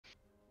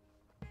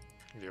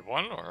You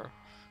won, or?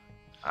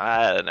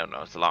 I don't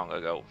know, it's long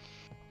ago.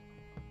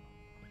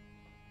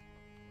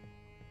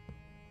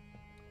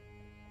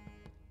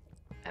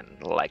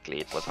 And likely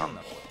it was on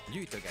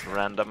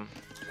random.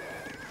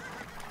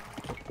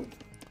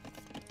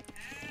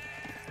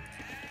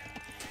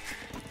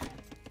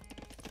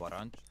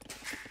 Parancs.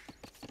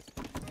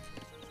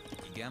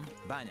 Igen,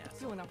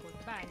 bányász. Jó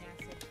napot,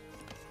 bányászok.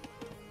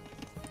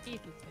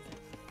 Építkezek.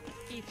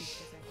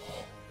 Építkezek.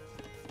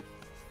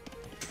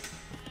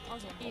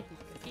 Azon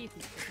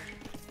építkezek.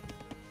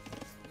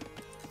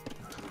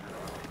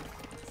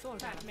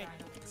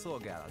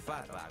 Szolgálat,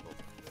 fát vágok.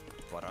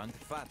 Parancs,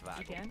 fát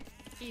vágok. Igen,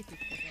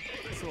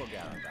 építkezek.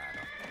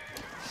 Szolgálatára.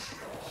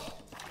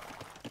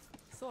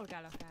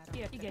 Szolgálatára.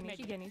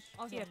 Igenis,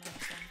 azon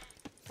értettem.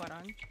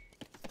 Parancs.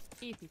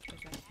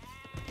 Építkezek.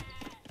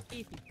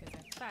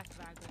 Építkezek. Fát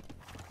vágok.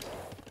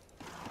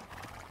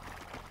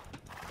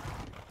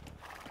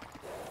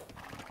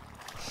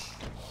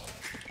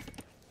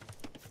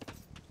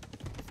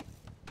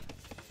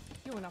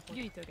 Jó napot.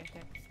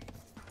 Gyűjtögetek.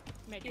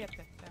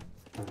 Megértettem.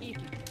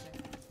 Építkezek.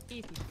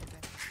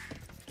 Építkezek.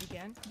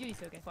 Igen,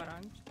 gyűjtöget.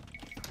 Parancs.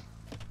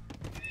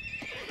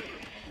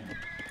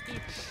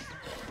 Építkezek.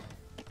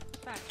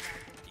 Fát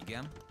vágok.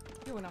 Igen.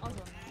 Jó napot.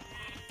 Azonnal.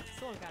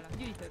 Szolgálat.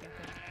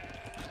 Gyűjtögetek.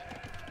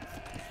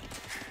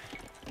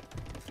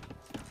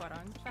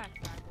 Parancs. Fát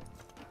vágok.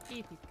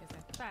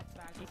 Építkezek. Fát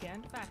vágok.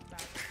 Igen, fát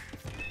vágok.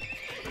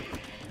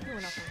 Jó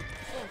napot.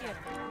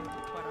 Szolgálat.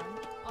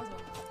 Parancs.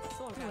 Azonnal.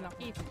 Szolgálat.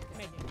 Építkezek.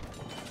 Megyek.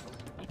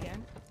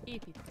 Igen,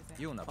 építkezek.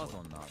 Jó napot.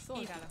 Azonnal.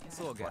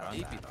 Szolgálat.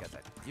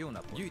 Építkezek. Jó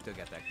napot.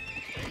 Gyűjtögetek.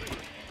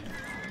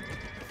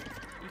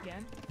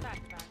 Igen, fát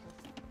vágok.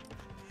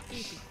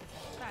 Építkezek.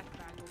 Fát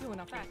vágok. Jó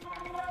napot. Fát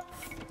vágok.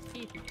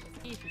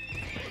 Építkezek.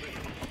 Építkezek.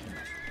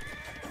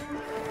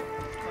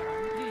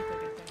 Parancs.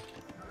 Gyűjtögetek.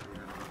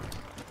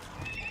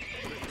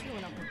 Jó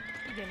napot.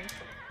 Igenis.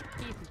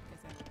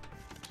 Építkezek.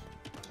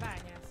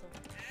 Bányászok.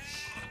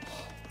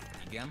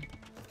 Igen.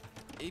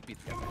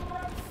 Építkezek.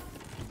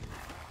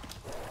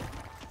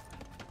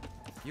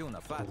 Jó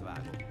nap, fát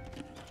vágok.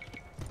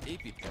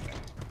 Építkezek.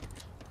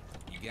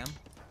 Igen.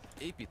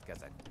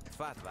 Építkezek.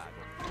 Fát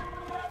vágok.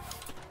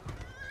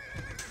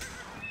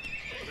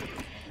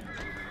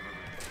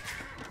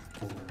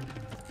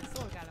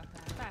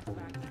 Szolgálatára. Fát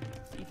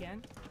vágok.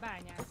 Igen,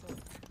 bányászok.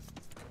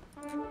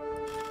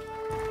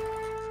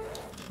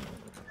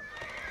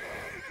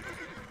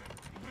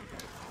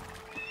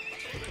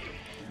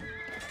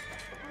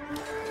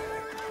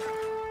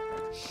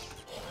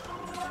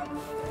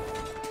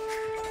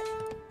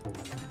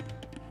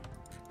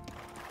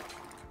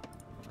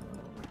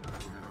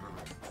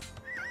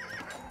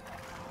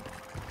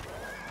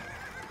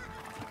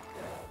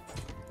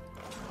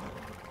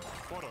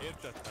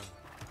 Értettem.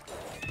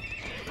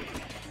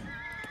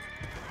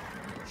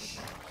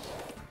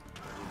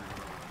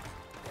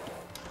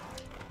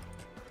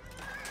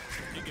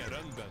 Igen,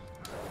 rendben.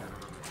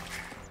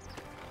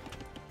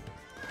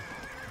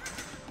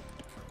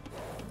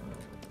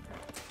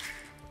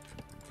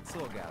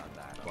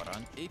 Szolgálatára.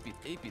 Parancs.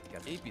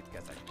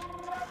 Építkezek.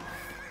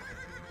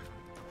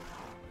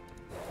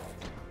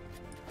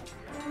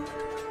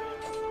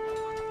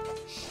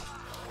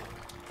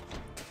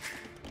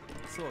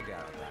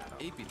 Szolgálatára.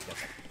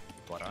 Építkezek.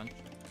 Parancs.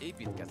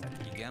 Építkezek.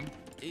 Igen.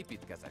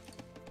 Építkezek.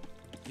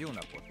 Jó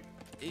napot.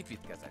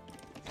 Építkezek.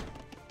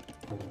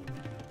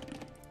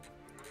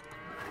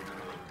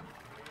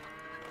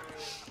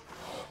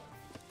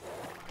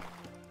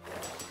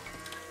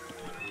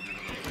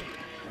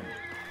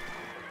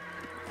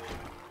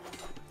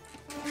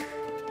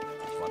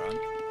 Parancs.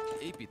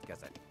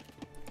 Építkezek.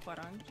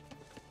 Parancs.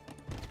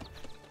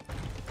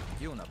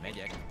 Jó nap,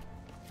 megyek.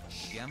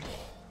 Igen.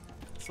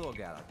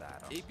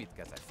 Szolgálatára.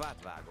 Építkezek.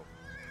 Fát vágok.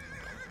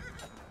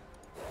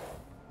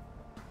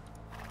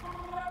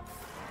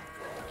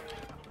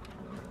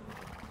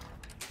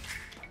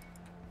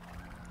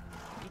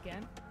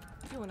 Igen.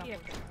 Jó napot.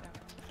 Értettem.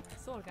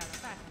 Szolgálat.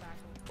 Fát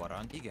vágok.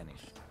 Parancs.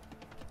 Igenis.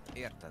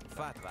 Érted.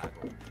 Fát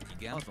vágok.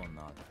 Igen.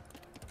 Azonnal.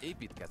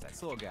 Építkezek.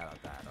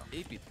 Szolgálatára.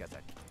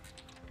 Építkezek.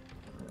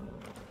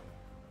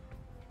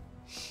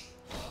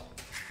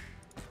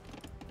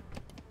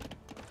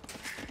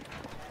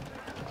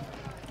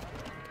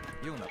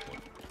 Jó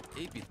napot.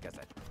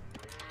 Építkezek.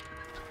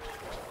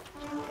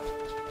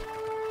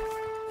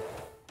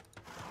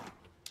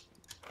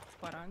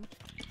 Parancs.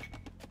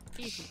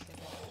 Építkezek.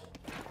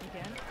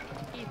 Igen,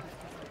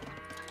 építkezek.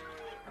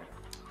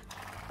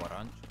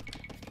 Parancs.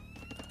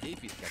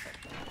 Építkezek.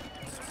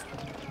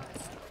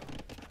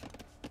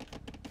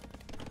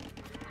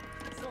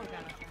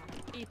 Szolgálatára.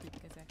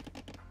 Építkezek.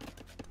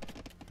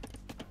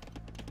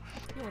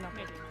 Jó nap,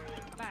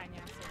 megyünk.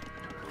 Bányászok.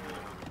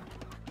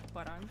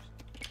 Parancs.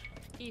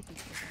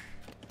 Építkezek.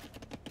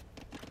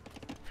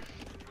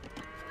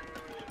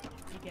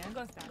 Igen,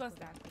 gazdálkodok.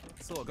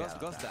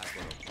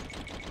 Gazdálkodok.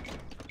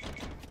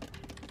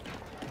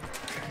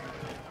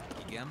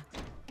 Igen.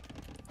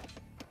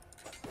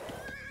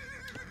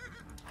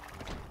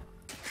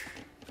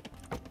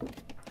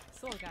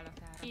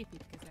 Szolgálatára.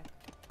 Építkezek.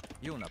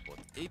 Jó napot.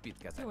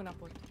 Építkezek. Jó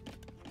napot.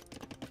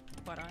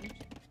 Parancs.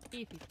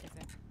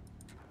 Építkezek.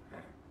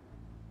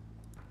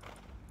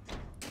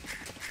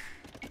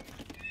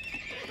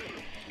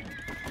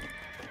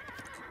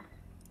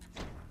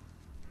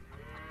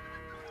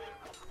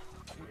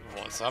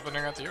 What's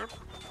happening at your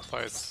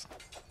place?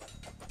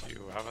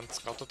 You haven't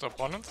scouted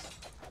opponent?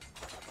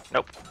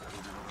 Nope.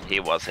 He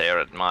was here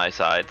at my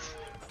side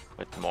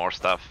with more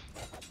stuff.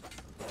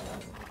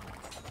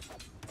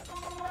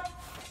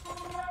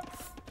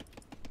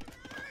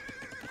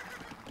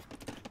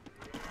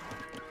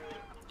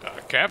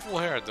 Careful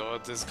here though,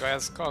 this guy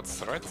has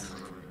guts, right?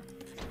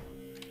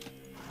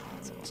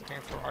 So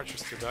asking for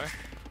archers to die.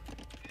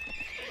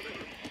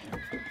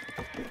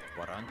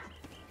 Parancs.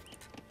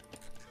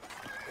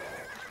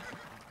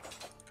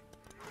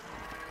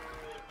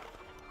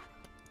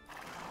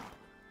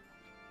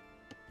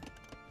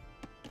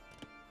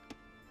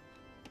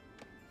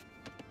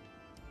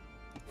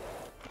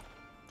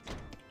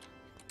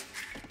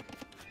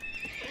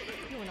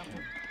 Jó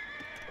napot.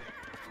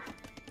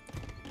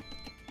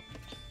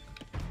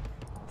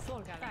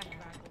 Szolgálat.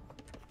 Fátvágok.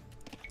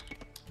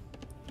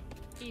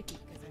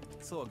 Építkezek.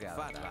 Szolgálat.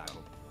 Fát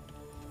vágok.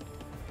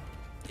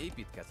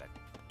 Építkezek.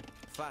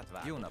 Fát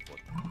vágok. Jó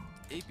napot.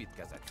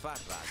 Építkezek.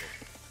 Fát vágok.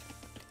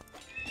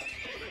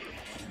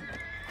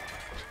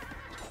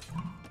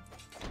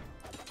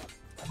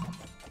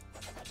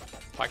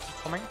 Pike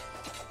coming.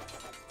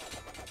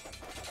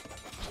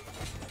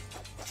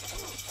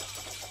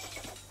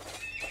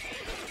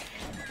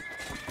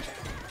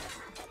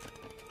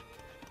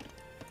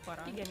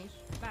 Parancs. Igenis.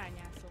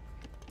 Bányászok.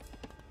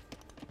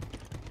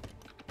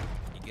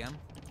 Igen.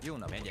 Jó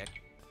nap.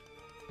 Megyek.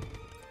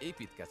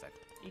 Építkezek.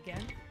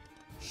 Igen.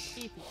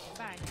 Építkezek.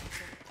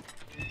 Bányászok.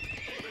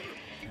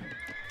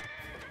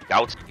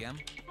 DauT. Igen.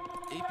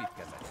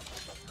 Építkezek.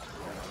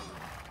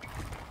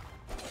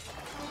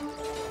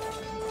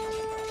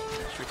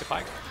 Shoot the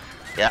pike.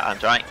 Yeah, I'm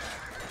trying.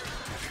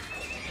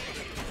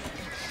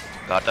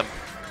 Got them.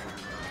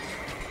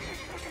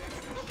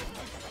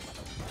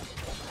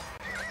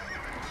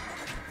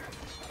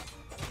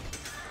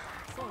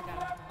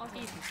 Szolgálat. Az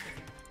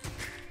építkezek.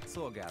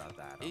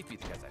 Szolgálatára.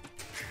 Építkezek.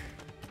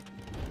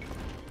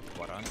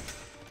 Parancs.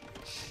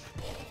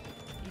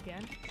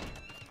 Igen.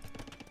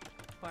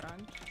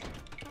 Parancs.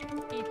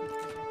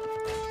 Építkezek.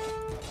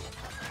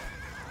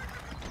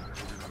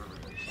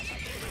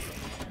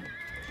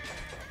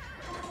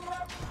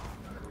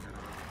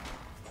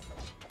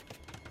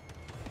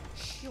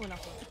 Jó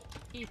napot.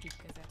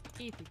 Építkezek.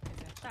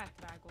 Építkezek.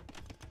 Fátvágok.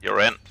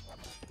 You're in.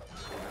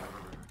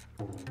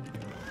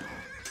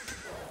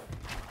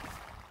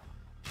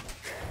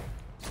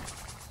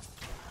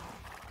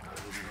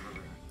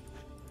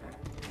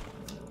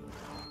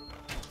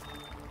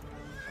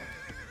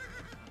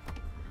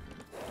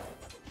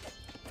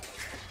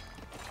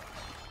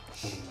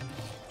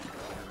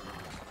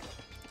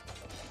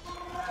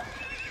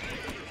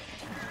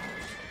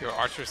 Your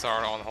archers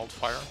are on hold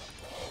fire.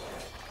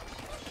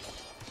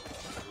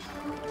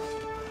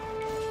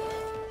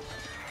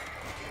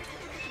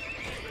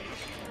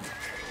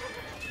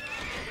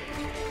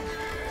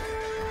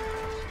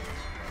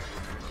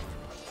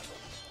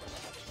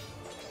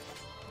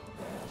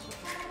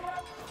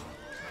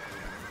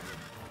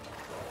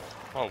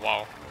 Oh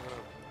wow,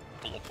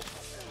 blob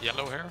of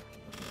yellow here.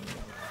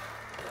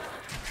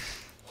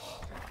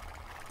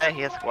 Yeah,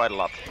 he has quite a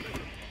lot.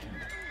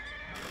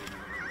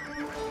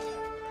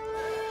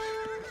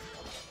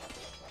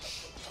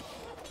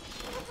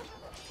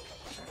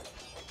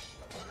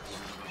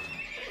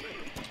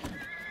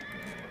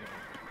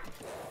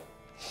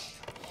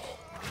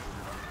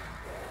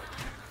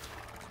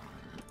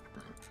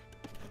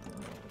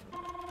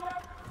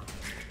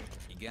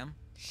 Igen.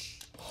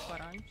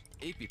 Parancs.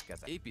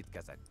 Építkezek.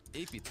 Építkezek.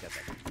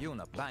 Építkezek. Jó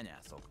nap.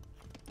 Bányászok.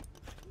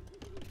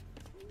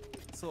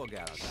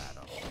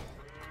 Szolgálatára.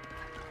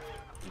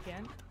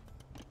 Igen.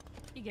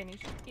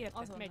 Igenis.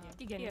 Értettem. Megyek.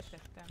 Igenis.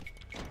 Értettem.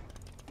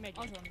 Megy.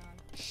 Azonnal.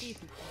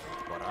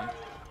 Építkezek. Parancs.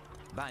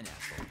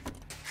 Bányászok.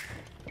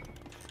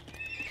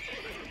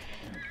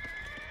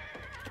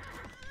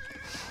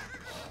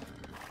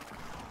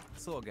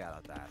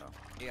 Szolgálatára.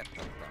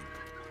 Értettem.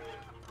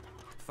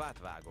 Fát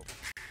vágok.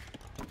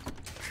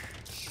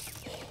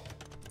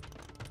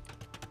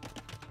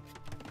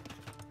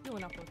 Jó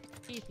napot.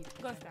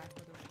 Épít.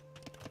 Gazdálkodó.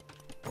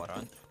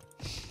 Parancs.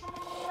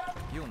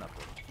 Jó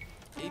napot.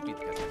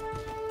 Építkezek.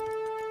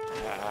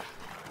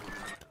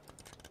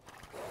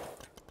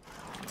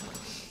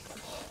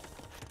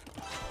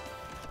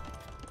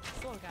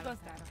 Szolgálat.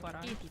 Gazdára.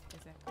 Parancs.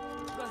 Építkezek.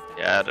 Gazdálkodó.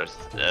 Yeah, there's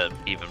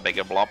even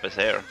bigger blob is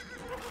here.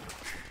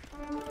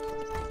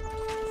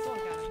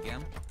 Szolgálat.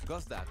 Igen.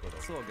 Gazdálkodó.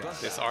 Szolgálat.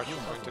 This archer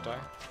going to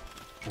die.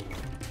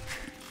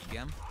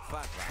 Igen.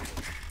 Fát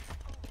vágok.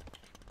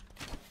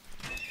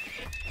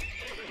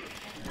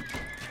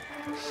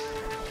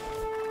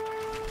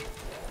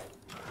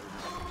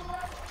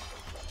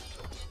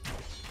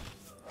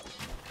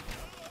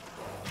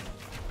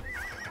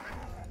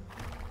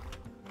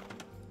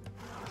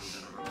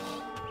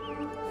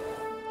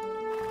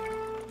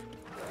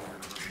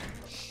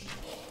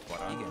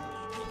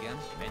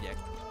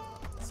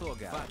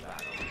 Szolgálatára.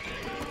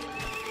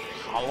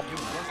 Au. Jó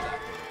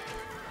gazdálkodó.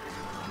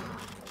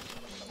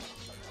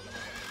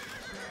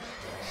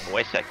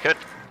 Wish I could.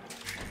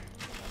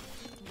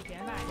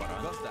 Igen, várj.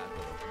 Parancs.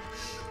 Gazdálkodó.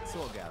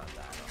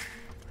 Szolgálatára.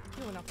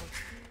 Jó napot.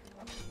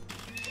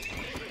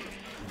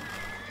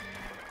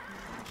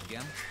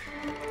 Igen.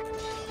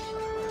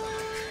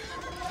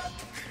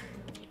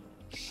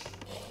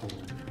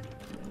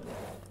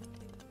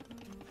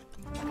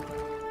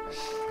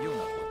 Jó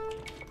napot.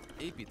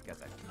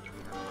 Építkezek.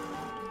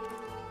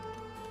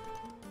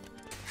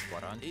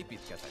 Parancs.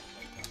 Építkezek.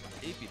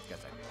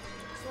 Építkezek.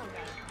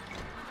 Szolgálat.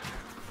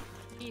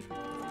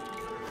 Építkezés.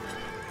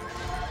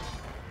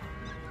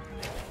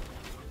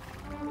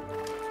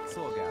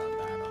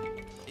 Szolgálatára.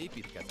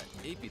 Építkezek.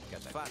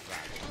 Építkezek. Fát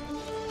vágok.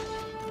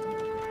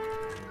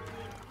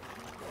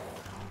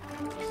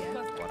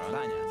 Igen. Parancs.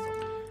 Bányászok.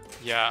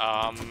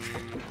 Yeah,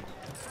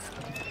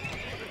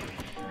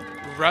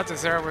 Red is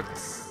there with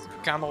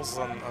camels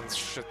and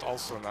shit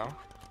also now.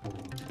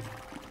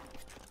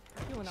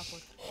 Jó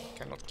napot.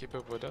 Cannot keep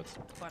up with it.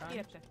 Parancs.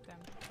 Értettem.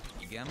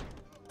 Igen.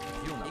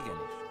 Jó napot.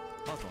 Igenis.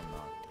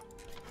 Azonnal.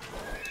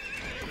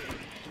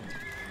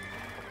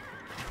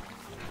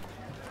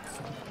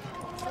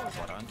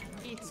 Parancs.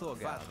 Építkezés.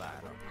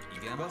 Szolgálatára.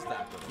 Igen.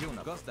 Gazdálkodó. Jó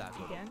nap.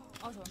 Gazdálkodó. Igen,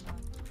 azonnal.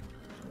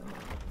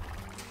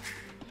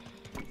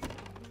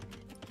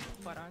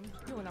 Parancs.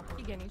 Jó napot.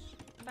 Igenis.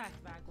 Fát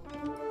vágó.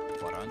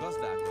 Parancs.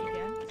 Gazdálkodó.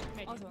 Igen,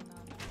 megy.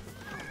 Azonnal.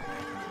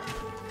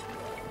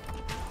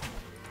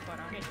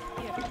 Parancs. Megy.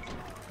 Értettem.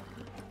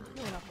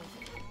 Jó napot.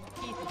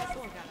 Épít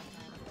szolgálatára.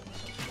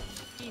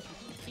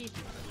 Épít.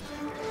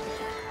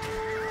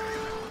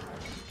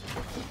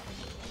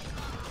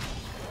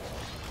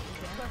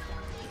 Igen, gazdálkodó.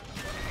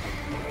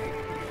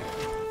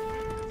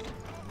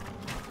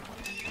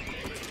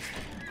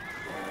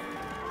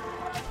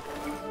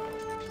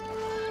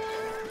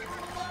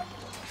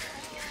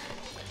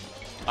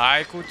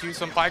 I could use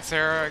some pikes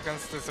here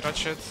against this red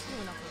shit.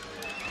 Jó napot.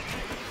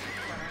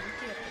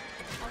 Parancs. Értettem.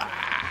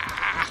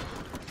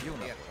 Jó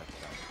nap.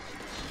 Értettem.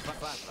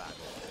 Fát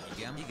vágok.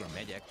 Igen,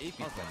 megyek.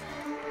 Építkezek.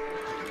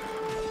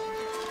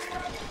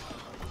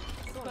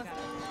 Szolgálat.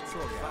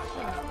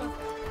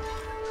 Szolgálat.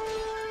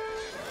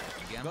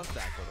 Igen.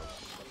 Gazdálkodok.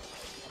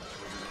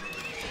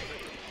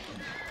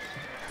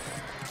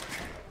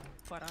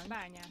 Parancs.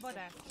 Bányász.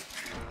 Vadász.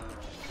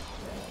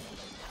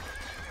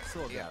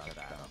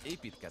 Szolgálatára.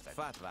 Építkezek.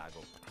 Fát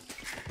vágok.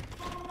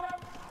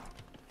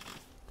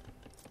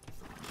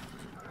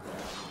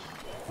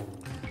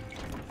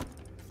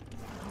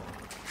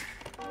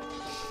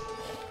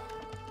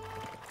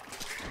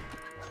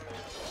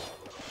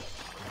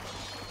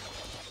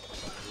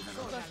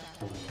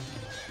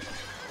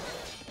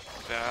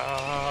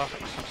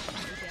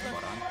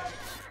 Parancs.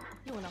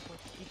 Jó napot.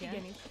 Igen.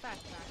 Igenis. Fát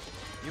vágó.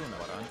 Jó nap.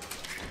 Parancs.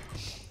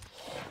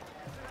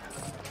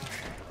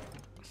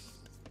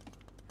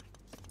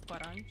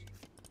 Parancs.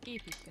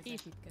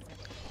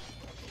 Építkezek.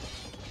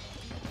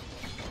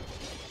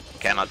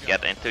 Cannot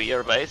get into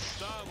your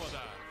base.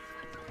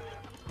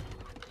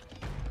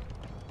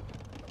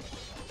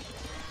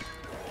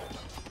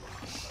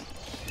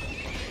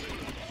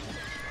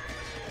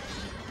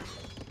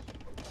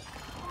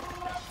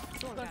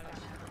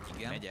 Szolgálat.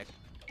 Igen. Megyek.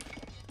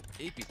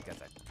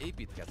 Építkezek.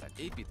 Építkezek.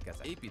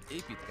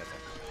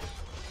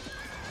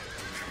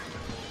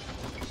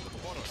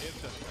 Parancs.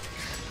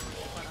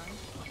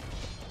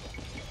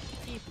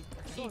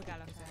 Építkezek.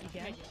 Szolgálatára.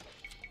 Igen. Megyek.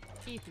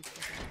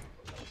 Építkezek.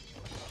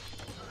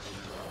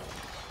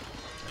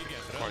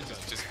 Or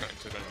just going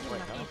to run Jó away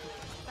napot. now.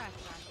 Építkezek. Fát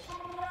vágó.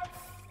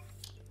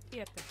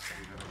 Értettem.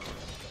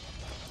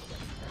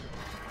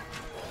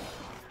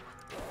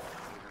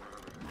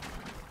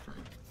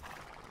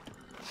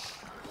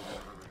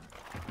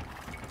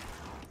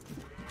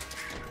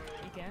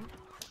 Igen.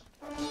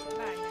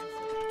 Bányászok.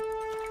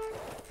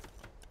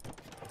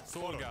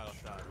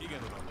 Szolgálatára.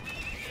 Igen, uram.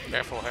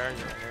 Careful here,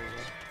 you're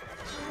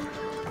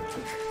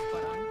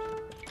Parancs.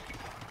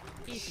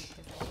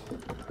 Építkezek.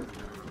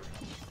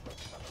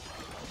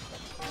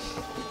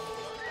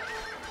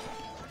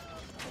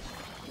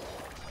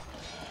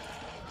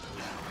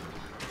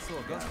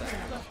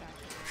 Szolgálatára.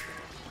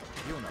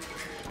 Jó nap.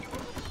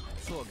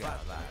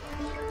 Szolgálatára.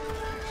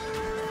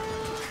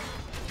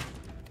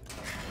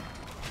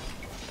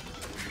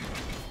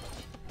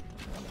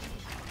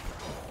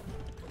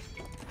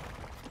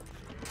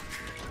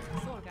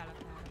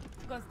 Szolgálatára.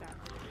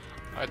 Gazdálkodó.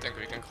 I think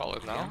we can call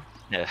it now.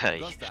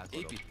 Gazdálkodó.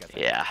 Építkezek.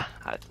 Yeah,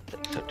 I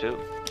think so too.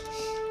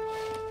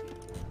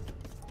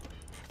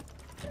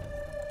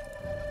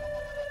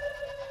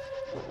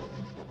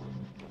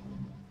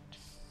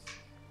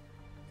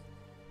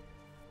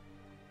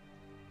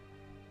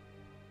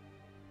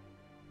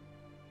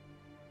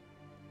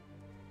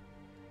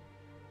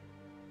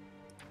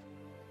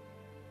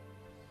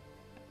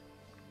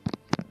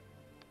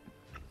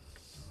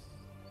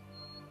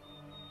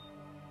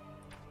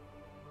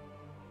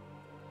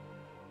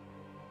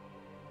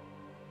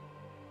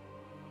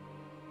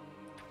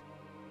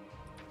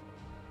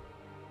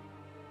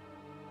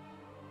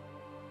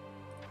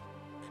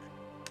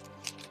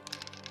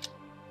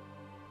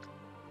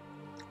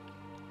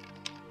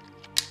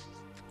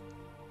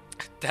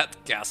 That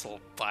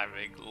castle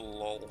timing,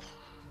 lol.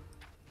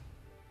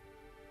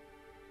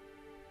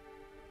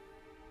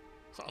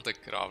 On the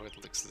graph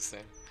it looks the same.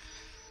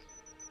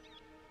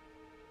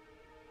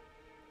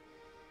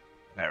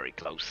 Very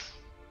close.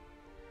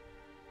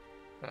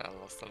 I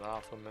lost an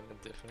half a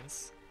minute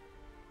difference.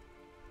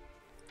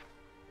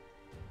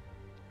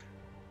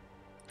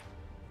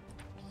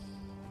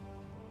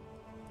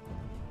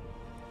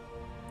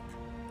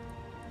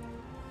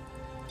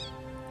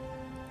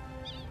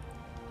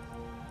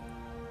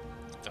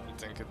 Don't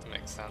think it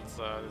makes sense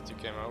that you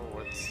came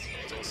over with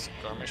those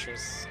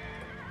skirmishers.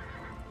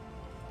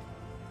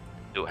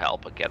 Do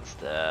help against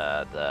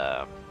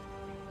the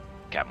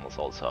camels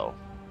also.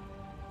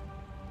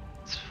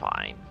 It's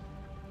fine.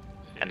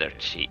 And they're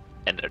cheap.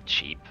 And they're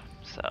cheap,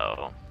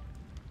 so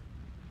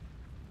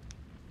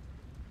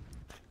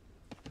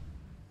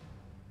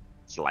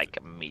it's like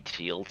a meat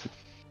field.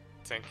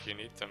 Think you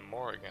need them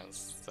more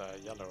against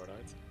yellow,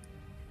 right?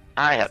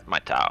 I had my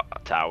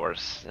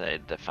towers. They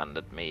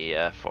defended me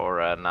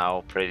for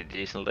now pretty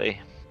decently.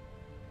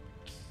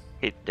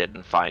 He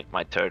didn't find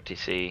my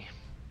 30C,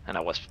 and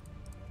I was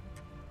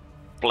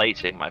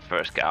placing my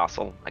first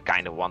castle. I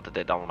kind of wanted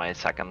it on my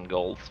second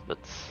gold, but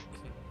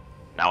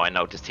now I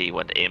noticed he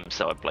went imp,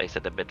 so I placed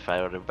it a bit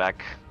further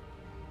back.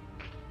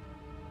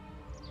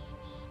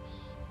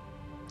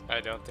 I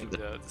don't think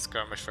the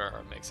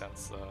skirmisher makes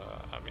sense.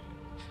 I mean,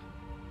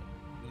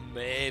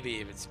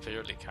 maybe if it's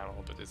purely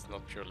camel, but it's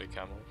not purely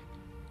camel.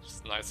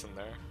 Just nice in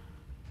there.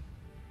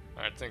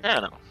 I think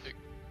Yeah, no. the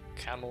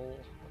camel.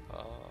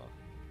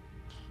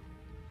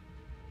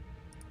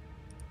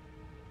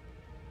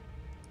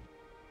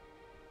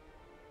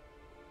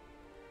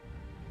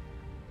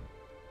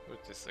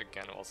 But this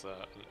again was an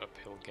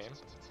uphill game.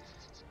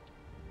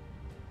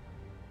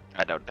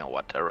 I don't know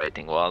what the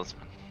rating was.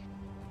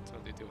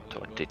 2200.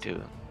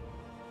 22.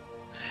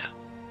 Yeah.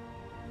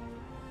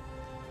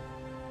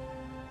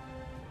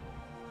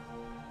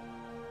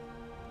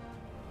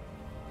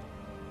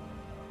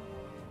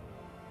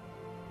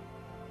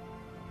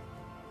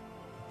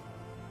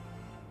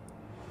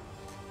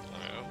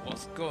 It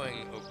was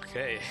going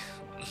okay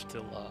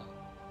until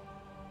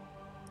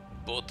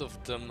both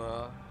of them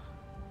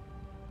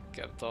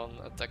kept on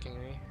attacking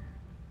me.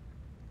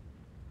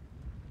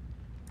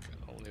 Can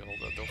only hold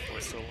that off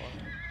for so long.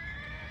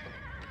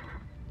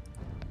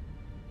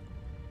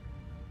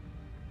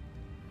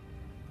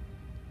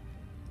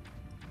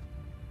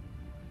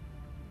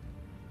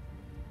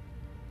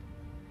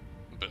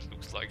 But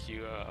looks like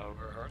you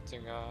were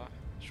hurting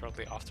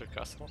shortly after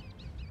castle.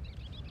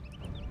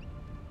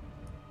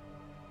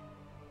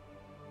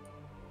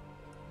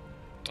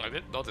 I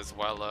did notice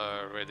while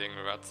raiding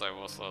rats, I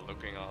was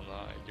looking on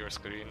your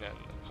screen and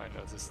I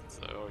noticed,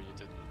 oh, you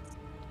didn't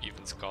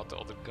even scout the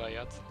other guy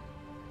yet.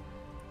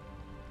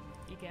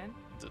 Igen.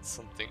 That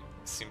something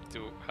seemed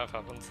to have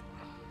happened.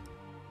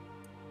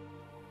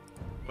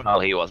 Well,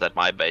 he was at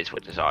my base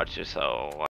with his archer, so